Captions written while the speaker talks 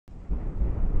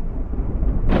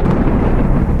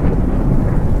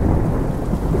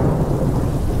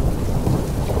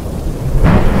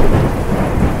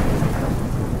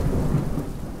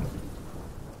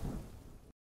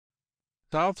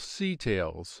South Sea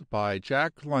Tales by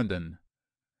Jack London.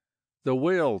 The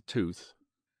Whale Tooth.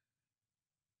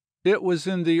 It was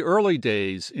in the early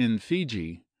days in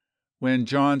Fiji, when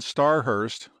John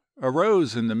Starhurst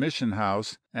arose in the mission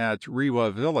house at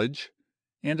Rewa village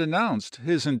and announced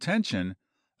his intention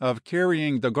of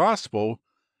carrying the gospel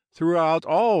throughout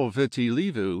all Viti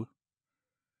Levu.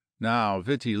 Now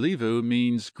Viti Levu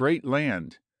means great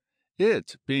land,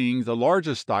 it being the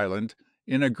largest island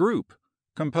in a group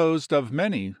composed of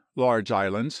many large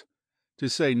islands, to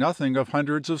say nothing of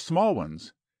hundreds of small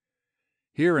ones.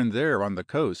 Here and there on the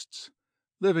coasts,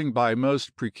 living by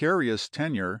most precarious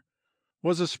tenure,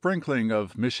 was a sprinkling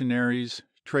of missionaries,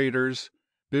 traders,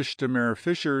 Bishtamer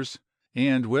fishers,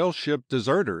 and whale-ship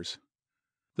deserters.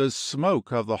 The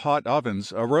smoke of the hot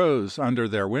ovens arose under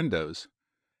their windows,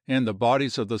 and the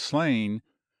bodies of the slain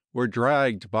were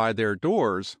dragged by their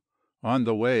doors on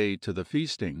the way to the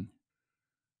feasting.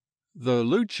 The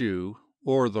luchu,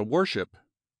 or the worship,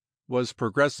 was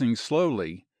progressing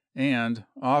slowly and,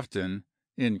 often,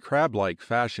 in crab-like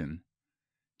fashion.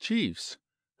 Chiefs,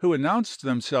 who announced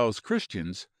themselves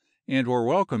Christians and were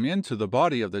welcome into the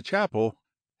body of the chapel,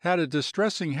 had a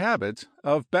distressing habit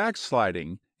of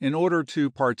backsliding in order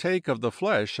to partake of the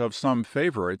flesh of some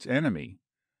favorite enemy.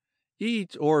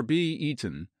 Eat or be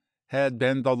eaten had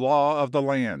been the law of the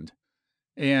land,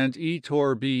 and eat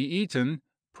or be eaten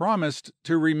promised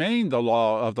to remain the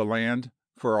law of the land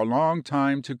for a long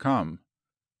time to come.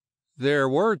 There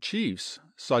were chiefs,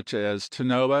 such as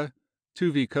Tanoa,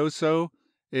 Tuvikoso,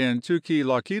 and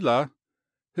Tukilakila,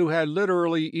 who had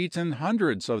literally eaten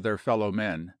hundreds of their fellow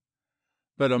men.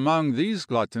 But among these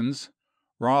gluttons,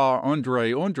 Ra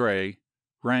Undre Undre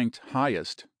ranked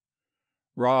highest.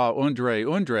 Ra Undre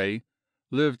Undre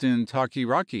lived in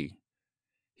Takiraki.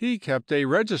 He kept a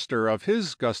register of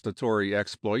his gustatory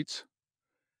exploits.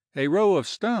 A row of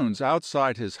stones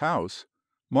outside his house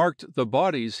marked the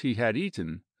bodies he had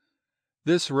eaten.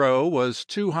 This row was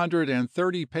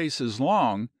 230 paces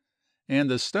long, and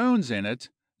the stones in it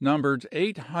numbered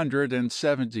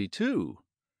 872.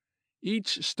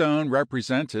 Each stone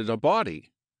represented a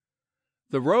body.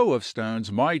 The row of stones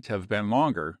might have been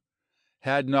longer,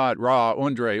 had not Ra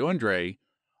Undre Undre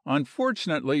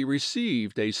unfortunately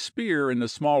received a spear in the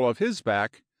small of his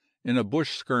back in a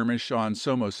bush skirmish on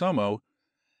Somo Somo,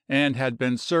 and had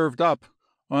been served up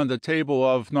on the table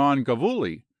of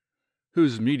Nongavuli,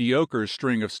 whose mediocre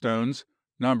string of stones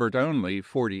numbered only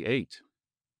 48.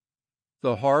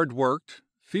 The hard-worked,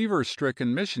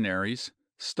 fever-stricken missionaries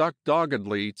stuck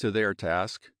doggedly to their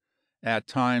task, at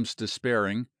times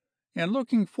despairing, and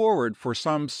looking forward for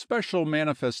some special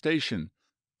manifestation,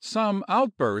 some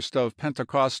outburst of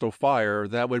Pentecostal fire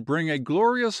that would bring a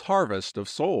glorious harvest of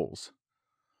souls.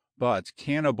 But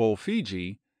cannibal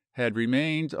Fiji had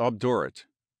remained obdurate.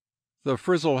 The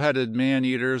frizzle-headed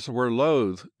man-eaters were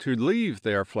loath to leave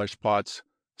their flesh-pots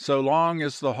so long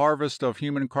as the harvest of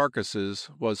human carcasses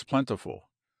was plentiful.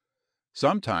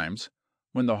 Sometimes,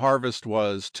 when the harvest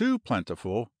was too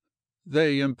plentiful,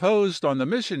 they imposed on the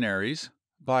missionaries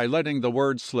by letting the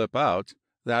word slip out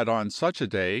that on such a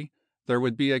day there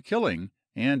would be a killing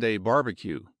and a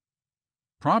barbecue.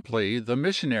 Promptly the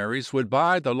missionaries would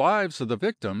buy the lives of the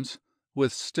victims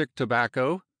with stick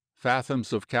tobacco,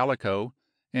 fathoms of calico,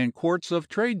 and quarts of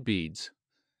trade beads.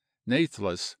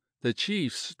 Nathless, the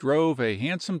chiefs drove a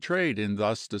handsome trade in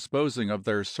thus disposing of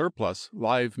their surplus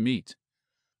live meat.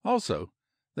 Also,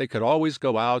 they could always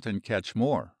go out and catch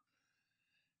more.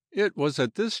 It was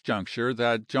at this juncture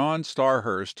that John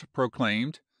Starhurst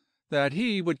proclaimed that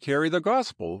he would carry the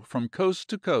gospel from coast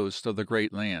to coast of the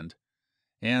great land,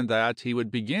 and that he would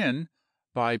begin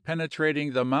by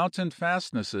penetrating the mountain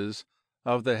fastnesses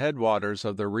of the headwaters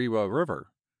of the Rewa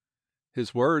River.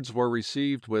 His words were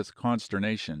received with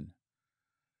consternation.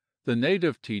 The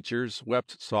native teachers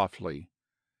wept softly.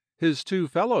 His two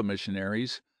fellow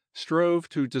missionaries strove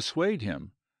to dissuade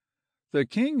him. The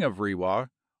king of Rewa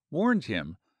warned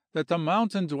him that the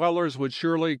mountain dwellers would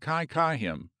surely kai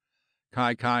him,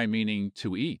 kai meaning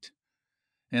to eat,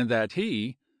 and that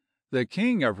he, the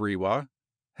king of Rewa,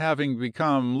 having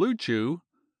become luchu,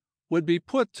 would be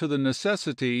put to the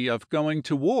necessity of going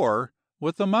to war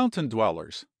with the mountain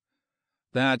dwellers.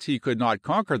 That he could not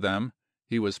conquer them,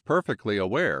 he was perfectly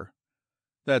aware.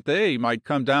 That they might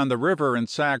come down the river and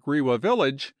sack Rewa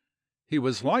village, he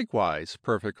was likewise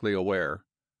perfectly aware.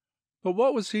 But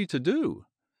what was he to do?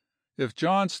 If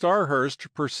John Starhurst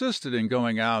persisted in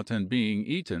going out and being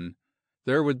eaten,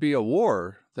 there would be a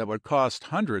war that would cost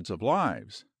hundreds of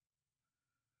lives.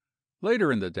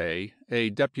 Later in the day, a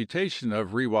deputation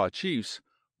of Rewa chiefs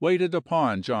waited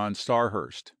upon John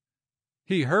Starhurst.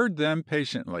 He heard them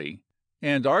patiently,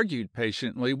 and argued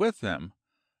patiently with them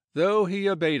though he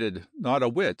abated not a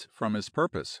whit from his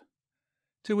purpose.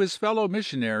 To his fellow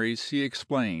missionaries he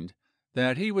explained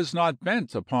that he was not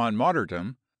bent upon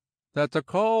martyrdom, that the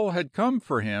call had come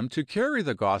for him to carry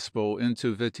the gospel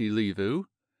into Viti Levu,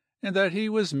 and that he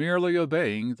was merely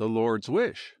obeying the Lord's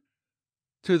wish.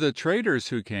 To the traders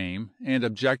who came, and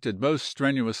objected most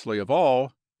strenuously of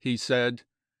all, he said,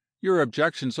 "Your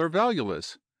objections are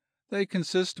valueless. They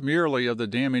consist merely of the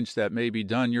damage that may be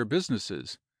done your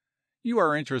businesses. You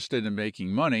are interested in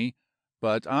making money,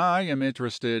 but I am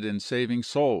interested in saving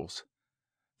souls.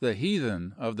 The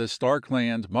heathen of this dark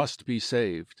land must be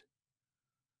saved."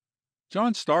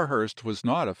 John Starhurst was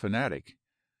not a fanatic.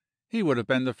 He would have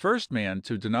been the first man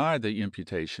to deny the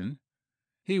imputation.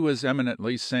 He was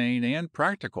eminently sane and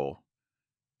practical.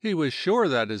 He was sure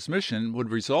that his mission would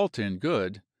result in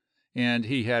good, and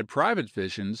he had private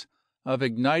visions of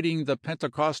igniting the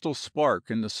Pentecostal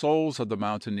spark in the souls of the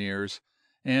mountaineers,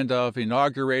 and of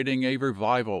inaugurating a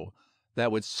revival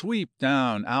that would sweep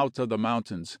down out of the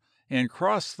mountains and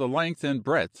cross the length and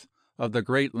breadth of the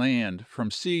great land from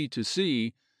sea to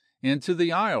sea into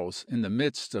the isles in the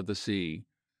midst of the sea.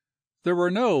 There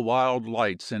were no wild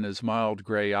lights in his mild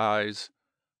gray eyes,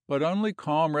 but only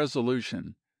calm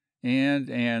resolution and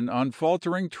an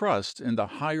unfaltering trust in the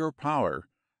higher power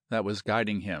that was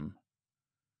guiding him.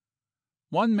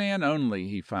 One man only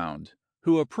he found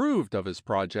who approved of his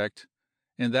project,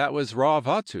 and that was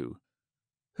Ravatu,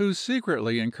 who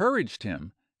secretly encouraged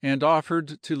him and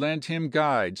offered to lend him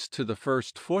guides to the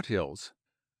first foothills.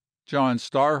 John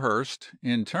Starhurst,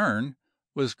 in turn,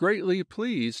 was greatly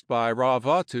pleased by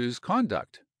Ravatu's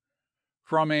conduct.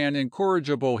 From an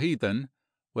incorrigible heathen,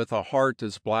 with a heart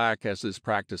as black as his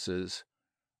practices,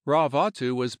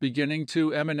 Ravatu was beginning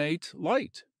to emanate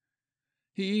light.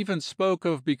 He even spoke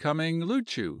of becoming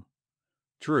Luchu.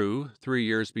 True, 3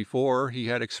 years before he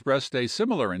had expressed a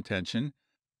similar intention,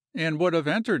 and would have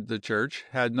entered the church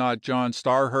had not John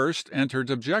Starhurst entered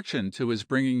objection to his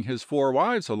bringing his 4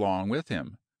 wives along with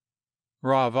him.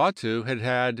 Ravatu had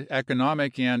had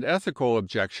economic and ethical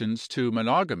objections to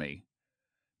monogamy.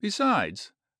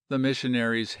 Besides, the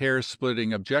missionary's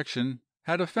hair-splitting objection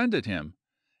had offended him,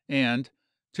 and,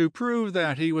 to prove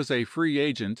that he was a free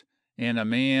agent and a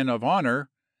man of honor,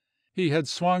 he had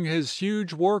swung his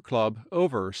huge war-club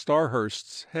over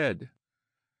Starhurst's head.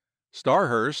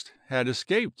 Starhurst had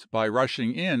escaped by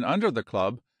rushing in under the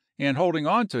club and holding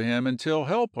on to him until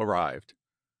help arrived.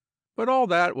 But all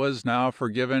that was now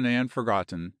forgiven and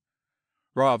forgotten.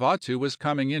 Ravatu was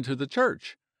coming into the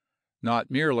church,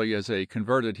 not merely as a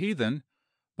converted heathen,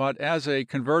 but as a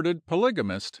converted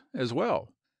polygamist as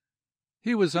well.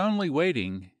 He was only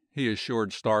waiting, he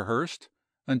assured Starhurst,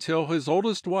 until his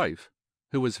oldest wife,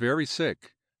 who was very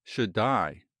sick, should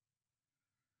die.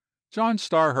 John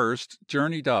Starhurst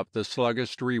journeyed up the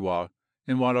sluggish Rewa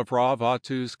in one of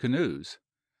Ravatu's canoes.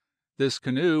 This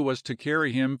canoe was to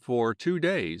carry him for 2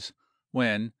 days.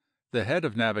 When, the head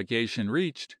of navigation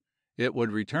reached, it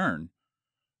would return.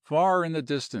 Far in the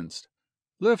distance,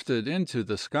 lifted into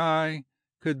the sky,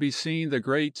 could be seen the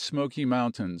great Smoky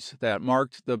Mountains that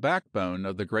marked the backbone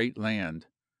of the great land.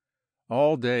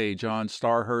 All day John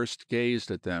Starhurst gazed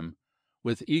at them,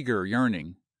 with eager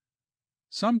yearning.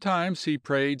 Sometimes he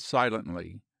prayed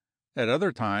silently. At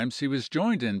other times he was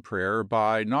joined in prayer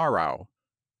by Narau,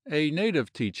 a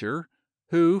native teacher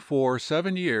who for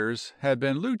 7 years had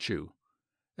been Luchu,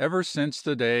 ever since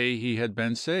the day he had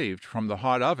been saved from the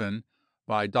hot oven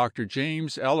by Dr.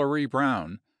 James Ellery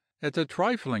Brown at the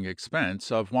trifling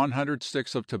expense of 100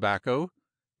 sticks of tobacco,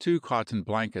 2 cotton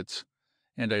blankets,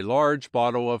 and a large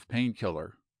bottle of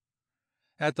painkiller.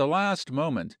 At the last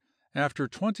moment, after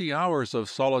 20 hours of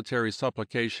solitary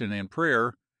supplication and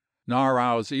prayer,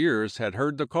 Narau's ears had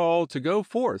heard the call to go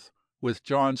forth with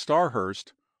John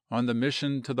Starhurst on the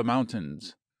mission to the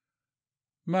mountains.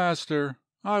 "Master,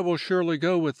 I will surely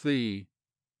go with thee,"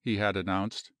 he had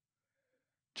announced.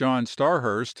 John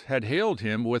Starhurst had hailed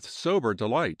him with sober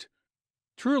delight.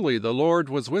 Truly the Lord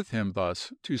was with him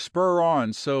thus to spur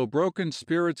on so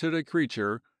broken-spirited a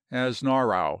creature as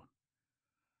Narau.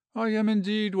 "I am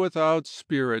indeed without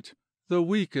spirit, the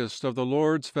weakest of the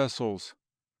Lord's vessels,"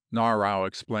 Narau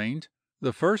explained,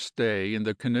 the first day in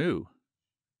the canoe.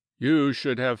 "You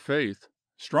should have faith,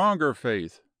 stronger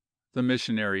faith," the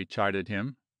missionary chided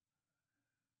him.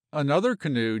 Another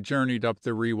canoe journeyed up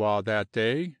the Rewa that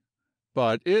day,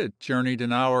 but it journeyed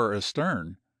an hour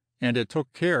astern, and it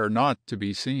took care not to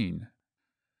be seen.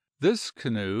 This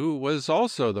canoe was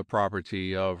also the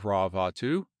property of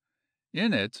Ravatu.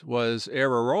 In it was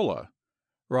Ararola,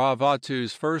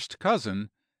 Ravatu's first cousin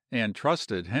and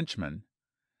trusted henchman,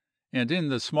 and in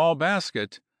the small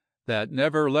basket that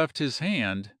never left his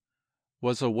hand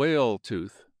was a whale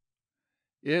tooth.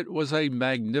 It was a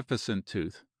magnificent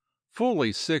tooth,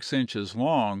 fully 6 inches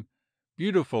long,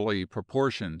 beautifully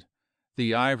proportioned,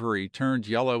 the ivory turned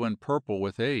yellow and purple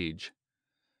with age.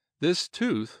 This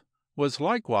tooth was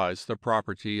likewise the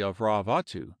property of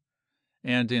Ravatu,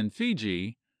 and in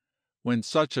Fiji, when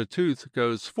such a tooth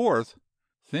goes forth,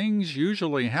 things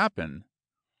usually happen,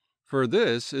 for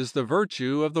this is the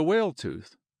virtue of the whale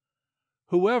tooth.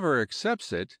 Whoever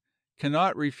accepts it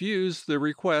cannot refuse the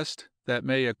request that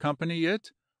may accompany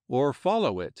it or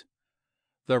follow it.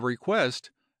 The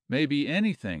request may be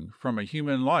anything from a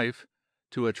human life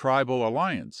to a tribal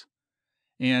alliance,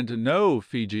 and no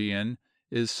Fijian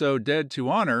is so dead to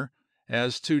honor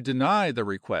as to deny the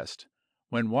request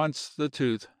when once the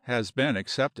tooth has been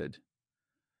accepted.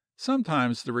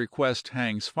 Sometimes the request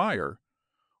hangs fire,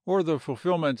 or the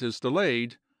fulfillment is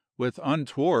delayed with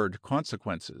untoward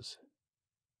consequences.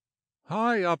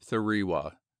 High up the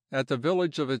Rewa, at the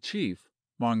village of a chief,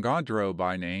 Mongondro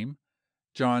by name,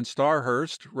 John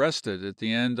Starhurst rested at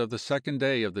the end of the second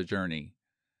day of the journey.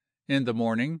 In the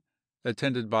morning,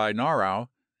 attended by Narau,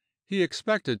 he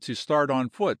expected to start on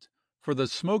foot for the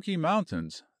Smoky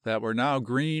Mountains that were now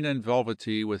green and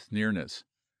velvety with nearness.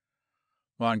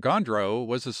 Mongondro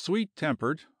was a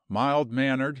sweet-tempered,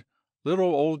 mild-mannered,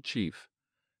 little old chief,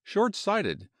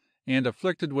 short-sighted and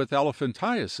afflicted with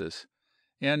elephantiasis,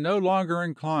 and no longer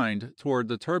inclined toward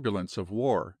the turbulence of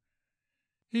war.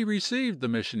 He received the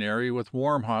missionary with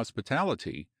warm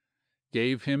hospitality,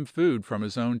 gave him food from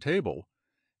his own table,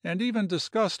 and even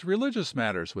discussed religious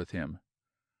matters with him.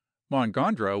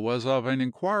 Mongondro was of an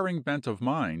inquiring bent of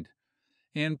mind,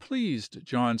 and pleased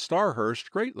John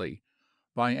Starhurst greatly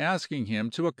by asking him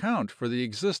to account for the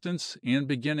existence and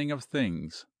beginning of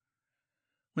things.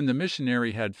 When the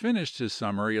missionary had finished his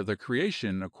summary of the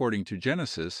creation according to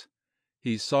Genesis,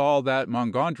 he saw that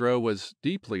Mongondro was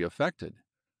deeply affected.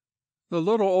 The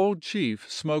little old chief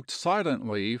smoked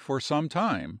silently for some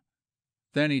time.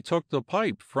 Then he took the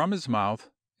pipe from his mouth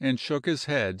and shook his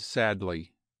head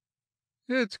sadly.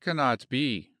 "It cannot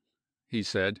be," he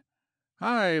said.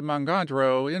 "I,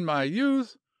 Mongondro, in my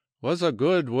youth, was a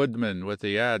good woodman with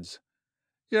the adze.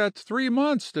 Yet 3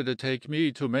 months did it take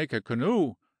me to make a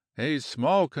canoe, a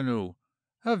small canoe,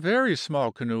 a very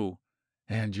small canoe,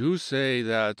 and you say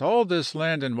that all this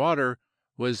land and water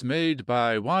was made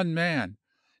by one man,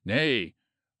 nay,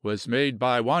 was made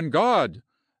by one God,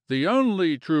 the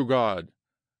only true God,"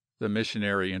 the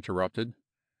missionary interrupted.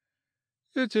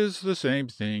 "It is the same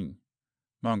thing,"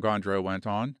 Mongondro went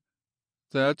on,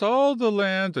 "that all the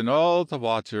land and all the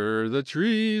water, the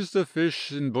trees, the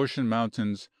fish and bush and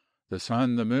mountains, the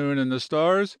sun, the moon, and the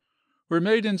stars, were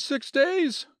made in 6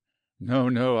 days? No,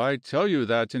 no, I tell you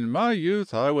that in my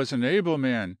youth I was an able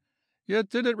man, yet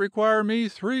did it require me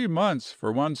 3 months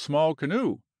for one small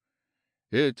canoe.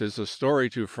 It is a story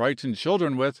to frighten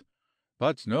children with,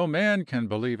 but no man can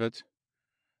believe it."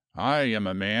 "I am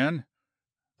a man,"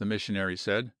 the missionary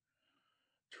said.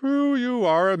 "True, you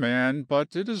are a man,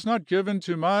 but it is not given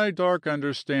to my dark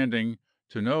understanding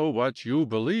to know what you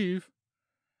believe."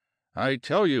 "I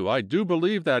tell you I do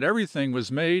believe that everything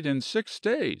was made in 6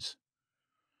 days."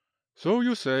 So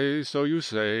you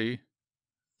say,"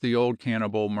 the old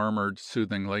cannibal murmured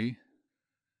soothingly.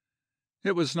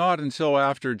 It was not until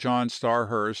after John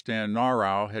Starhurst and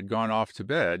Narau had gone off to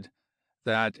bed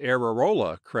that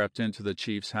Ararola crept into the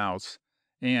chief's house,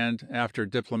 and, after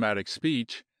diplomatic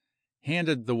speech,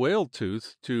 handed the whale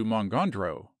tooth to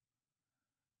Mongondro.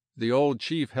 The old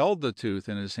chief held the tooth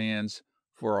in his hands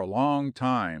for a long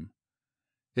time.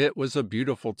 It was a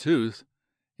beautiful tooth,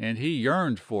 and he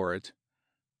yearned for it.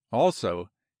 Also,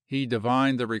 he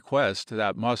divined the request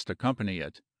that must accompany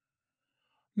it.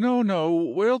 "No, no,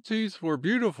 whale teeth were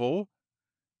beautiful,"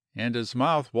 and his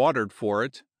mouth watered for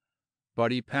it,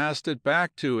 but he passed it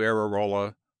back to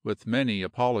Ararola with many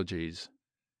apologies.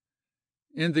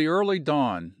 In the early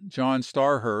dawn, John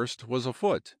Starhurst was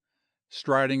afoot,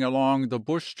 striding along the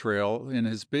bush trail in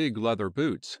his big leather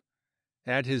boots.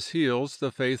 At his heels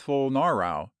the faithful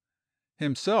Narau,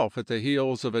 himself at the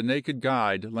heels of a naked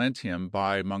guide lent him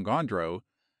by Mongondro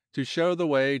to show the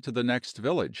way to the next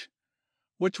village,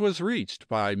 which was reached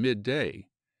by midday.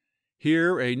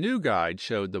 Here a new guide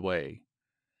showed the way.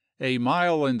 A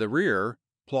mile in the rear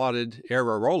plodded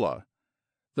Ararola,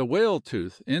 the whale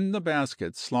tooth in the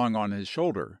basket slung on his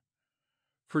shoulder.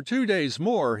 For 2 days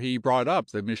more he brought up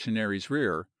the missionary's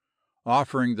rear,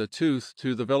 offering the tooth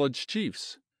to the village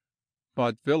chiefs.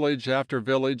 But village after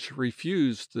village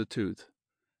refused the tooth.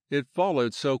 It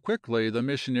followed so quickly the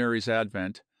missionary's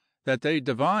advent that they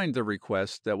divined the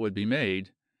request that would be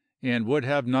made, and would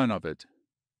have none of it.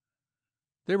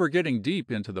 They were getting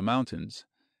deep into the mountains,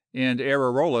 and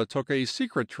Ararola took a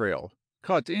secret trail,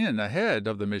 cut in ahead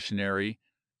of the missionary,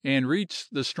 and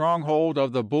reached the stronghold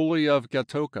of the bully of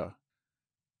Gatoka.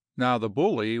 Now the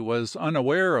bully was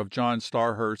unaware of John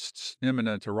Starhurst's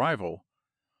imminent arrival.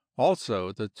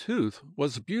 Also, the tooth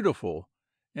was beautiful,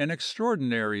 an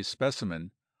extraordinary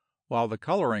specimen, while the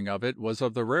coloring of it was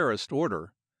of the rarest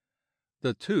order.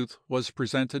 The tooth was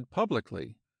presented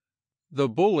publicly. The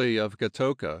bully of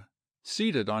Gatoka,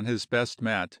 seated on his best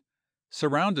mat,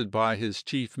 surrounded by his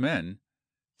chief men,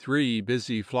 3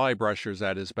 busy fly brushers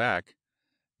at his back,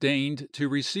 deigned to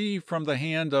receive from the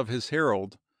hand of his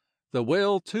herald the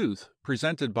whale tooth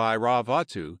presented by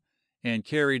Ravatu and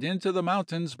carried into the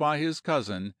mountains by his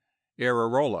cousin,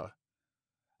 Ararola.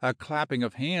 A clapping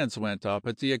of hands went up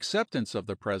at the acceptance of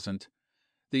the present,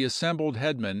 the assembled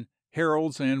headmen,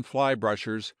 heralds, and fly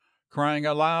brushers crying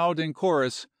aloud in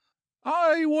chorus,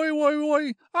 "Ai woi woi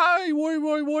woi! Ai woi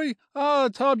woi woi! Ah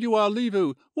tabua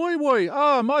livu! Woi woi!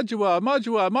 Ah majua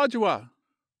majua majua!"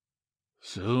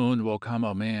 "Soon will come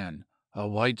a man, a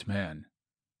white man,"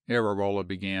 Ararola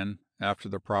began, after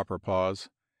the proper pause.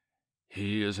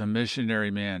 "He is a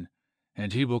missionary man,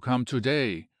 and he will come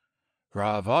today.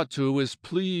 Ravatu is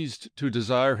pleased to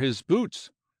desire his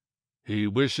boots. He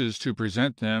wishes to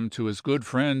present them to his good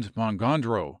friend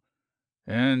Mongondro,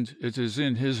 and it is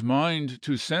in his mind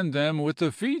to send them with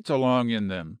the feet along in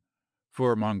them,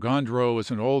 for Mongondro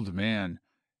is an old man,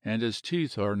 and his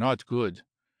teeth are not good.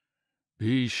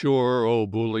 Be sure, O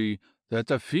bully, that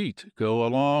the feet go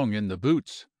along in the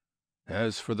boots.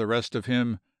 As for the rest of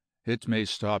him, it may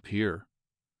stop here."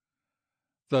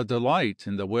 The delight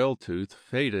in the whale tooth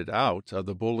faded out of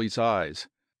the bully's eyes,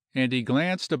 and he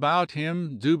glanced about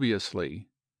him dubiously.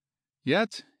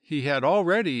 Yet he had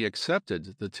already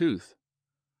accepted the tooth.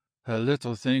 "A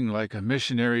little thing like a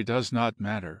missionary does not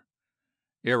matter,"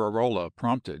 Ararola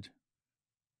prompted.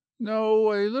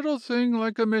 "No, a little thing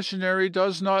like a missionary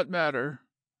does not matter,"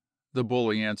 the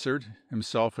bully answered,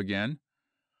 himself again.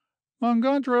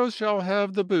 "Mongondro shall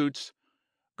have the boots.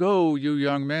 Go, you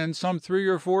young men, some 3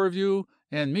 or 4 of you,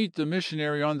 and meet the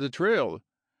missionary on the trail.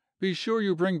 Be sure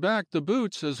you bring back the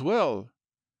boots as well."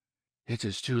 "It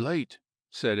is too late,"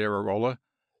 said Ararola.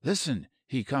 "Listen,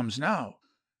 he comes now."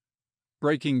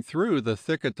 Breaking through the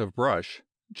thicket of brush,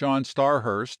 John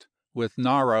Starhurst, with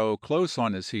Naro close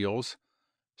on his heels,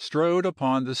 strode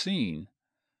upon the scene.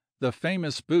 The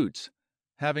famous boots,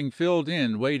 having filled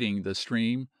in wading the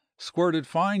stream, squirted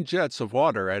fine jets of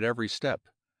water at every step.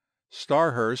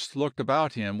 Starhurst looked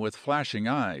about him with flashing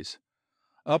eyes.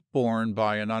 Upborne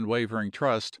by an unwavering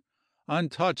trust,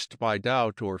 untouched by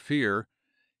doubt or fear,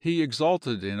 he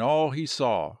exulted in all he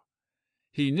saw.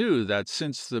 He knew that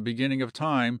since the beginning of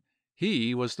time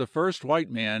he was the first white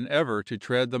man ever to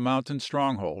tread the mountain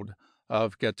stronghold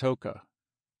of Gatoka.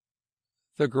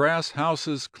 The grass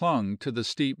houses clung to the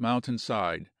steep mountain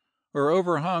side, or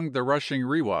overhung the rushing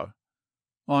Rewa.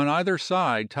 On either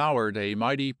side towered a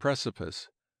mighty precipice.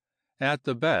 At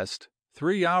the best,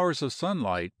 3 hours of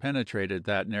sunlight penetrated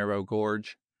that narrow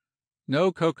gorge.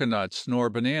 No cocoanuts nor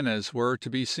bananas were to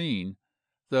be seen,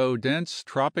 though dense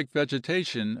tropic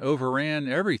vegetation overran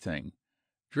everything,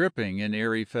 dripping in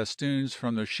airy festoons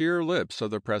from the sheer lips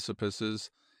of the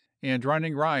precipices, and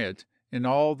running riot in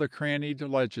all the crannied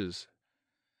ledges.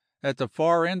 At the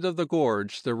far end of the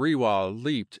gorge the Rewa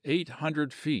leaped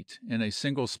 800 feet in a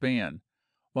single span,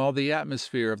 while the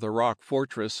atmosphere of the rock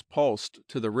fortress pulsed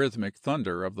to the rhythmic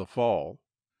thunder of the fall.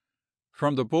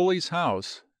 From the bully's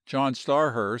house, John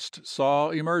Starhurst saw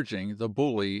emerging the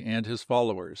bully and his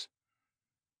followers.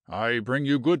 "I bring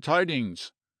you good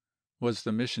tidings," was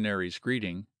the missionary's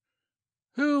greeting.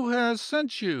 "Who has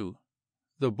sent you?"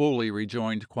 the bully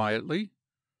rejoined quietly.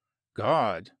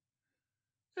 "God."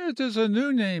 "It is a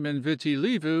new name in Viti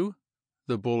Levu,"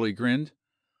 the bully grinned.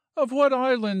 "Of what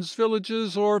islands,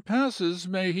 villages, or passes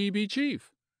may he be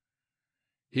chief?"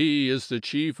 "He is the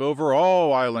chief over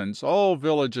all islands, all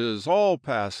villages, all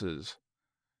passes,"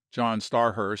 John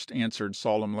Starhurst answered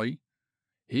solemnly.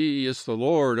 "He is the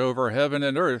Lord over heaven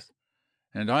and earth,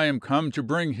 and I am come to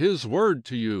bring his word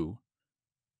to you."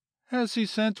 "Has he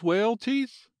sent whale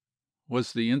teeth?"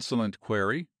 was the insolent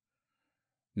query.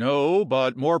 "No,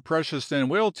 but more precious than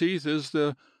whale teeth is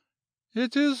the—"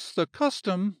 "It is the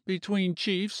custom between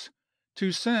chiefs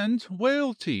to send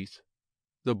whale teeth,"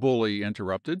 the bully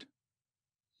interrupted.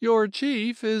 "Your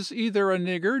chief is either a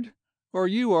niggard, or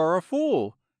you are a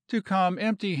fool, to come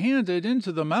empty-handed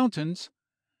into the mountains.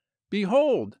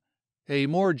 Behold, a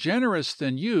more generous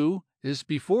than you is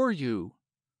before you."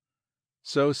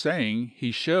 So saying,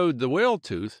 he showed the whale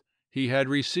tooth he had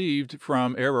received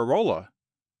from Ararola.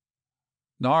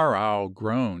 Narao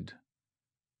groaned.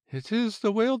 "It is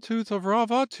the whale-tooth of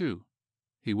Ravatu,"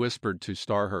 he whispered to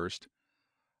Starhurst.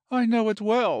 "I know it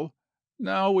well.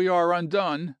 Now we are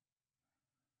undone."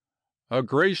 "A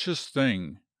gracious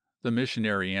thing," the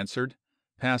missionary answered,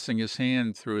 passing his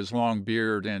hand through his long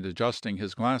beard and adjusting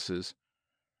his glasses.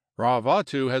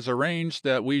 "Ravatu has arranged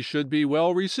that we should be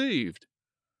well received."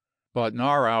 But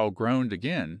Narao groaned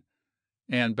again,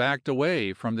 and backed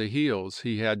away from the heels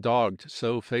he had dogged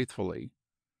so faithfully.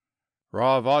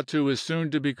 "Ravatu is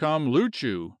soon to become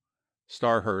Luchu,"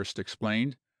 Starhurst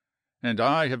explained, "and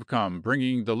I have come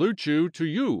bringing the Luchu to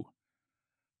you."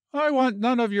 "I want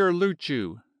none of your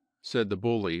Luchu," said the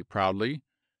bully proudly,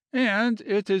 "and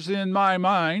it is in my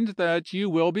mind that you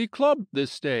will be clubbed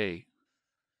this day."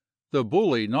 The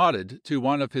bully nodded to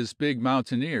one of his big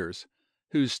mountaineers,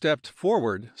 who stepped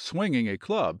forward swinging a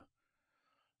club.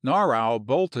 Narao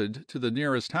bolted to the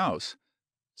nearest house,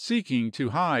 seeking to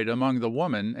hide among the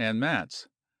women and mats,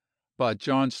 but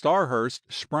John Starhurst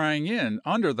sprang in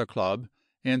under the club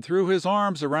and threw his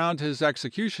arms around his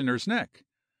executioner's neck.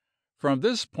 From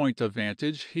this point of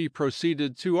vantage he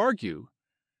proceeded to argue.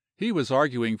 He was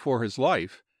arguing for his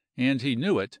life, and he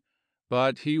knew it,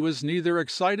 but he was neither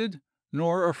excited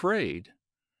nor afraid.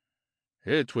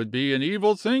 "It would be an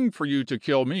evil thing for you to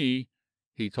kill me,"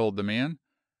 he told the man.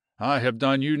 "I have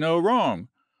done you no wrong,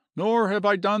 nor have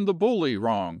I done the bully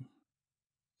wrong."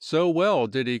 So well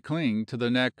did he cling to the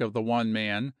neck of the one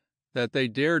man that they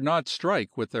dared not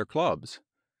strike with their clubs,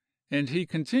 and he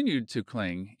continued to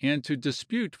cling and to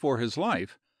dispute for his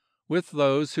life with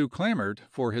those who clamored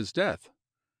for his death.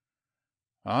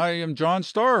 "I am John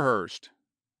Starhurst,"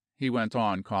 he went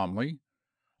on calmly.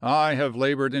 "I have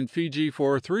labored in Fiji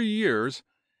for 3 years,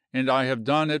 and I have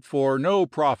done it for no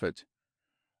profit.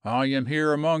 I am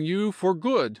here among you for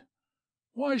good.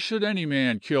 Why should any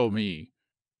man kill me?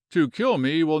 To kill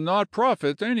me will not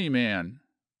profit any man."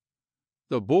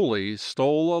 The bully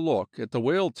stole a look at the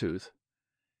whale-tooth.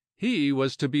 He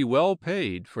was to be well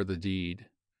paid for the deed.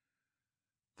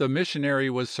 The missionary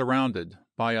was surrounded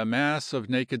by a mass of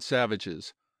naked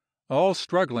savages, all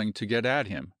struggling to get at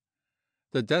him.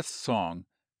 The death song,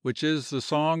 which is the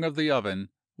song of the oven,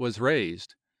 was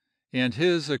raised, and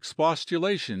his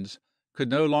expostulations could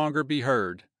no longer be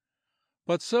heard.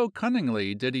 But so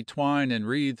cunningly did he twine and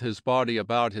wreathe his body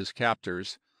about his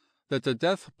captors that the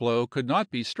death blow could not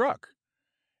be struck.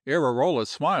 Ararola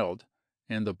smiled,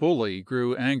 and the bully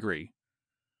grew angry.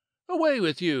 "Away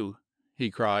with you!"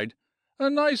 he cried. "A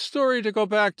nice story to go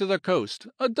back to the coast,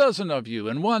 a dozen of you,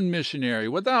 and one missionary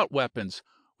without weapons,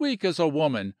 weak as a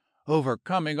woman,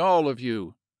 overcoming all of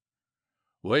you."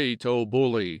 "Wait, O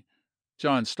bully!"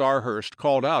 John Starhurst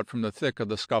called out from the thick of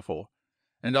the scuffle,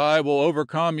 "and I will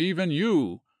overcome even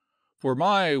you, for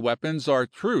my weapons are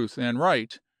truth and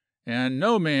right, and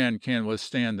no man can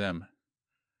withstand them."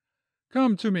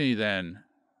 "Come to me, then,"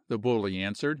 the bully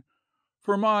answered,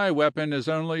 "for my weapon is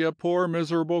only a poor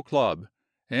miserable club,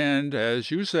 and,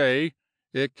 as you say,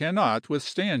 it cannot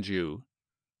withstand you."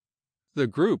 The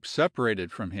group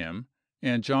separated from him,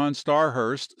 and John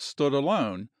Starhurst stood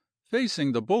alone,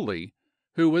 facing the bully,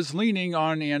 who was leaning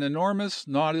on an enormous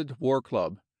knotted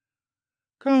war-club.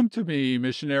 "Come to me,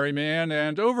 missionary man,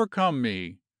 and overcome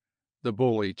me," the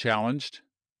bully challenged.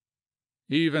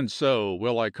 "Even so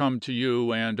will I come to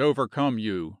you and overcome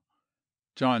you,"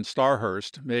 John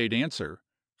Starhurst made answer,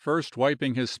 first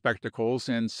wiping his spectacles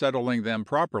and settling them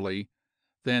properly,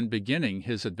 then beginning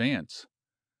his advance.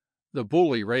 The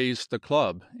bully raised the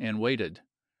club and waited.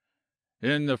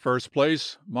 "In the first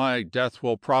place, my death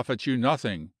will profit you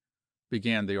nothing,"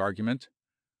 began the argument.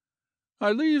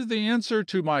 "I leave the answer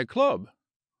to my club,"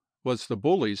 was the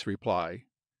bully's reply.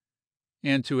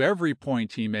 And to every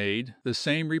point he made the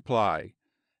same reply,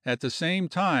 at the same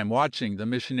time watching the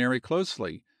missionary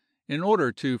closely, in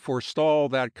order to forestall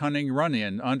that cunning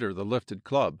run-in under the lifted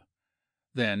club.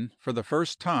 Then, for the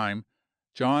first time,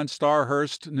 John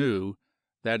Starhurst knew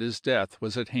that his death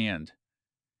was at hand.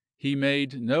 He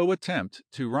made no attempt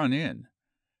to run in.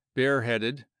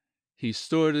 Bareheaded, he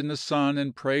stood in the sun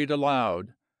and prayed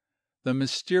aloud, the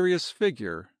mysterious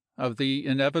figure of the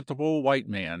inevitable white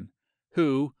man,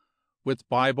 who, with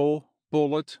Bible,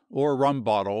 bullet, or rum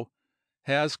bottle,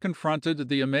 has confronted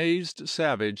the amazed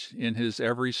savage in his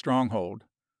every stronghold.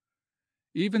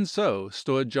 Even so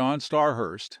stood John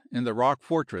Starhurst in the rock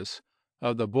fortress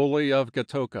of the bully of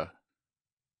Gatoka.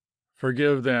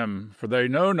 "Forgive them, for they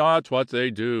know not what they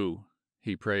do,"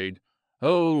 he prayed.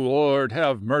 "O Lord,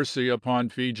 have mercy upon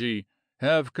Fiji,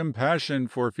 have compassion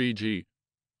for Fiji.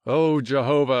 O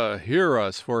Jehovah, hear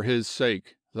us for his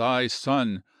sake, thy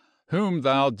Son, whom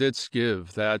thou didst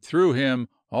give, that through him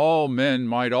all men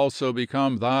might also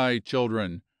become thy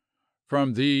children.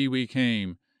 From thee we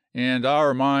came, and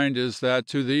our mind is that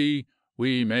to thee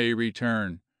we may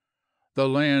return. The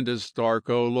land is dark,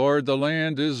 O Lord, the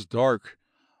land is dark,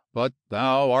 but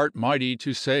thou art mighty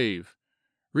to save.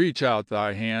 Reach out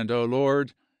thy hand, O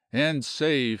Lord, and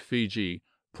save Fiji,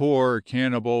 poor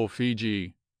cannibal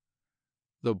Fiji."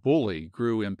 The bully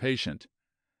grew impatient.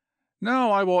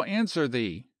 "Now I will answer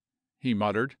thee," he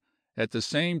muttered, at the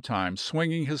same time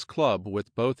swinging his club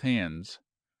with both hands.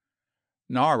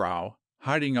 Narau,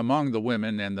 hiding among the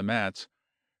women and the mats,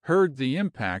 heard the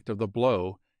impact of the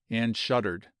blow and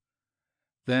shuddered.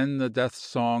 Then the death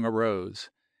song arose,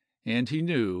 and he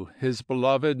knew his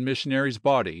beloved missionary's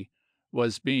body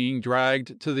was being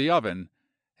dragged to the oven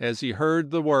as he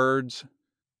heard the words,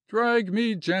 drag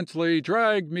me,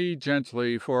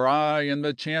 for I am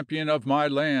the champion of my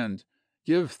land.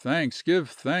 Give thanks, give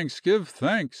thanks, give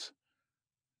thanks."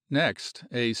 Next,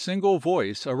 a single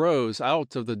voice arose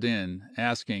out of the din,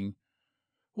 asking,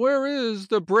 "Where is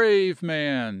the brave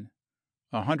man?"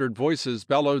 100 voices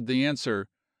bellowed the answer,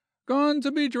 "Gone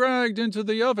to be dragged into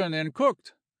the oven and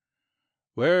cooked."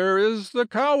 "Where is the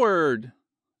coward?"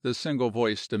 the single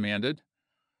voice demanded.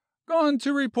 "Gone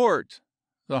to report,"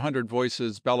 the 100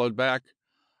 voices bellowed back.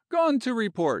 "Gone to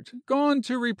report, gone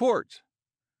to report."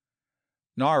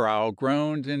 Narau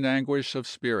groaned in anguish of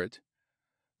spirit.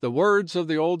 The words of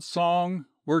the old song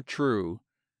were true.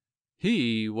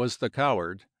 He was the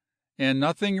coward, and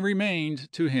nothing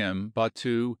remained to him but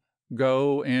to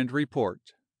go and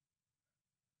report.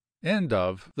 End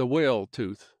of The Whale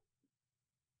Tooth